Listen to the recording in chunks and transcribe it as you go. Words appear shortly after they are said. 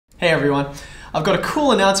Hey everyone, I've got a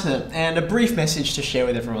cool announcement and a brief message to share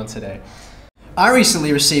with everyone today. I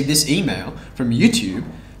recently received this email from YouTube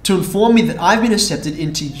to inform me that I've been accepted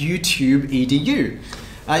into YouTube EDU.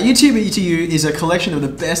 YouTube EDU is a collection of the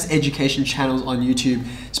best education channels on YouTube,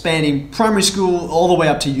 spanning primary school all the way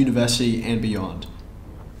up to university and beyond.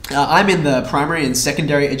 I'm in the primary and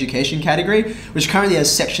secondary education category, which currently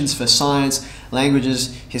has sections for science,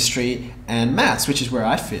 languages, history, and maths, which is where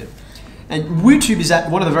I fit. And YouTube is at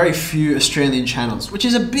one of the very few Australian channels, which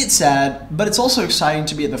is a bit sad, but it's also exciting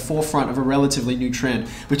to be at the forefront of a relatively new trend,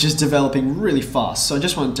 which is developing really fast. So I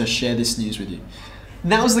just wanted to share this news with you.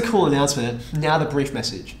 And that was the cool announcement, now the brief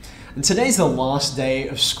message. And today's the last day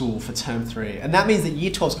of school for term 3, and that means that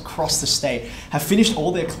year 12s across the state have finished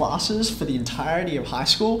all their classes for the entirety of high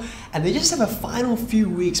school, and they just have a final few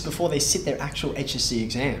weeks before they sit their actual HSC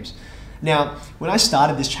exams. Now, when I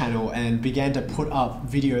started this channel and began to put up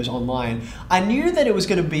videos online, I knew that it was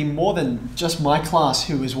going to be more than just my class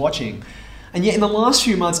who was watching. And yet in the last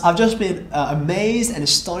few months, I've just been amazed and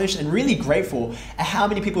astonished and really grateful at how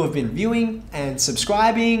many people have been viewing and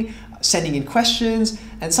subscribing, sending in questions,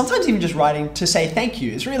 and sometimes even just writing to say thank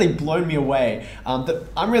you. It's really blown me away that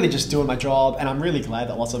I'm really just doing my job, and I'm really glad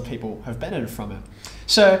that lots of people have benefited from it.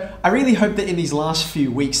 So I really hope that in these last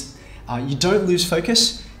few weeks, you don't lose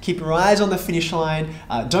focus. Keep your eyes on the finish line.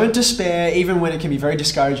 Don't despair, even when it can be very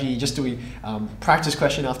discouraging. You're just doing practice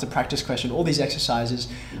question after practice question, all these exercises.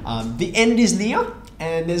 The end is near,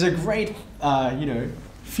 and there's a great,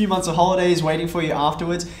 few months of holidays waiting for you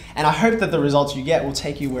afterwards. And I hope that the results you get will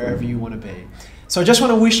take you wherever you want to be. So I just want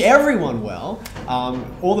to wish everyone well,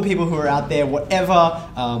 all the people who are out there, whatever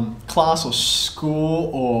class or school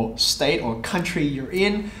or state or country you're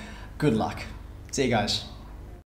in, good luck. See you guys.